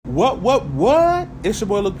What? It's your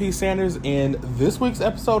boy Luke P. Sanders, and this week's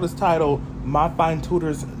episode is titled My Fine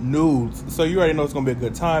Tutor's Nudes. So you already know it's going to be a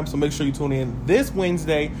good time, so make sure you tune in this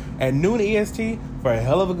Wednesday at noon EST for a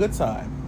hell of a good time.